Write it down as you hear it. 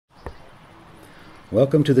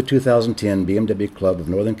Welcome to the 2010 BMW Club of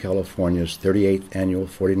Northern California's 38th Annual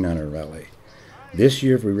 49er Rally. This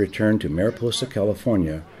year we return to Mariposa,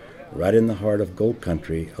 California, right in the heart of Gold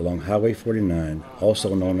Country along Highway 49,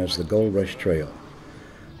 also known as the Gold Rush Trail.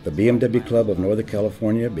 The BMW Club of Northern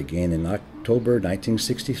California began in October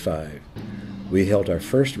 1965. We held our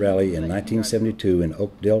first rally in 1972 in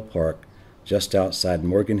Oakdale Park, just outside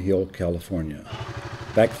Morgan Hill, California.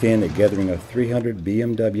 Back then, a gathering of 300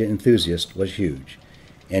 BMW enthusiasts was huge.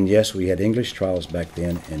 And yes, we had English trials back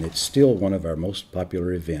then, and it's still one of our most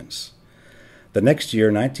popular events. The next year,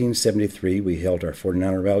 1973, we held our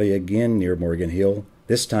 49er rally again near Morgan Hill,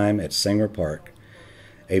 this time at Sanger Park.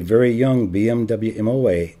 A very young BMW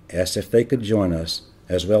MOA asked if they could join us,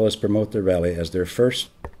 as well as promote the rally as their first.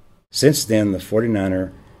 Since then, the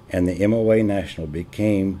 49er and the MOA National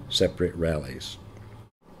became separate rallies.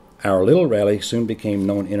 Our little rally soon became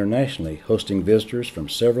known internationally, hosting visitors from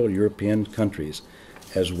several European countries,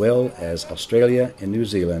 as well as Australia and New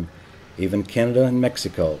Zealand, even Canada and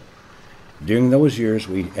Mexico. During those years,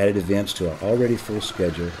 we added events to our already full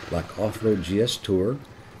schedule, like Off-Road GS Tour,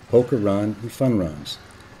 Poker Run, and Fun Runs.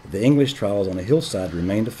 The English trials on a hillside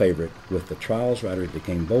remained a favorite, with the trials riders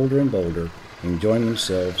became bolder and bolder, enjoying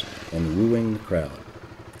themselves and wooing the crowd.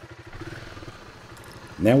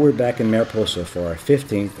 Now we're back in Mariposa for our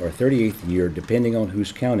 15th or 38th year, depending on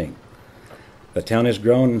who's counting. The town has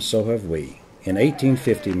grown, and so have we. In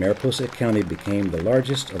 1850, Mariposa County became the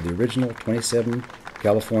largest of the original 27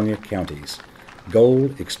 California counties.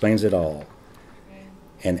 Gold explains it all.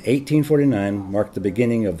 And 1849 marked the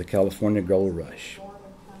beginning of the California Gold Rush.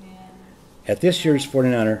 At this year's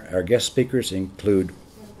 49er, our guest speakers include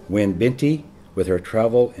Wynn Benty with her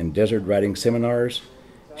travel and desert riding seminars.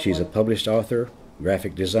 She's a published author,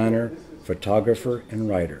 graphic designer, photographer, and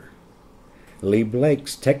writer. Lee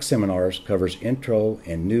Blake's Tech Seminars covers intro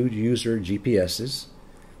and new user GPSs.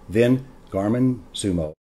 Then Garmin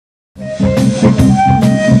Sumo.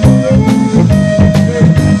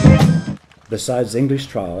 Besides English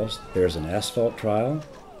trials, there's an asphalt trial,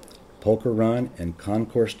 poker run, and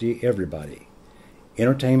concourse D everybody.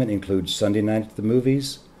 Entertainment includes Sunday night at the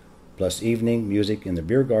movies, plus evening music in the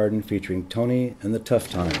beer garden featuring Tony and the Tough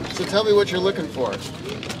Times. So tell me what you're looking for.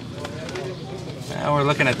 Now we're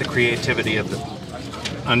looking at the creativity of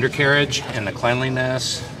the undercarriage and the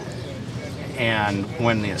cleanliness, and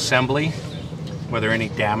when the assembly, whether any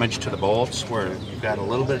damage to the bolts, where you've got a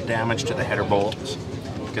little bit of damage to the header bolts,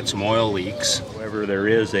 got some oil leaks. However, there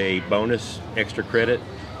is a bonus extra credit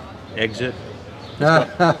exit.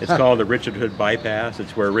 It's called the Richard Hood bypass.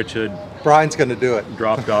 It's where Rich Hood Brian's going to do it.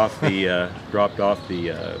 dropped off the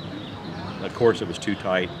course that was too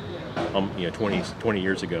tight, 20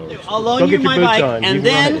 years ago. I'll loan you my bike, and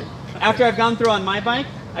then after I've gone through on my bike,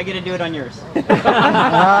 I get to do it on yours. That's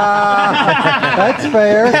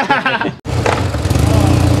fair.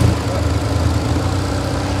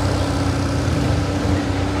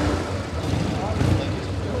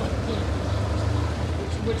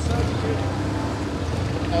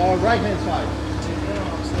 Right-hand side.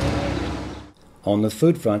 On the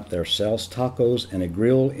food front, there sells tacos and a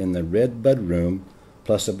grill in the Red Bud Room,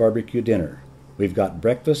 plus a barbecue dinner. We've got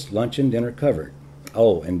breakfast, lunch, and dinner covered.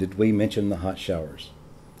 Oh, and did we mention the hot showers?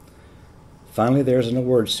 Finally, there's an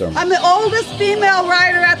awards ceremony. I'm the oldest female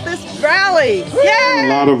rider at this rally. Yay! A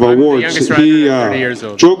lot of awards.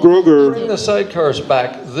 Joe Groger. Bring the sidecars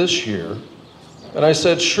back this year. And I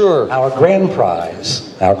said, sure. Our grand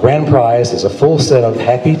prize is a full set of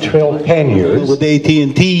Happy Trail panniers. With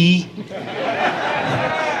AT&T.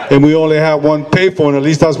 And we only have one payphone, at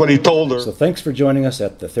least that's what he told her. So thanks for joining us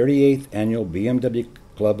at the 38th Annual BMW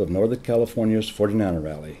Club of Northern California's 49er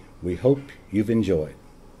Rally. We hope you've enjoyed.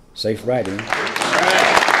 Safe riding.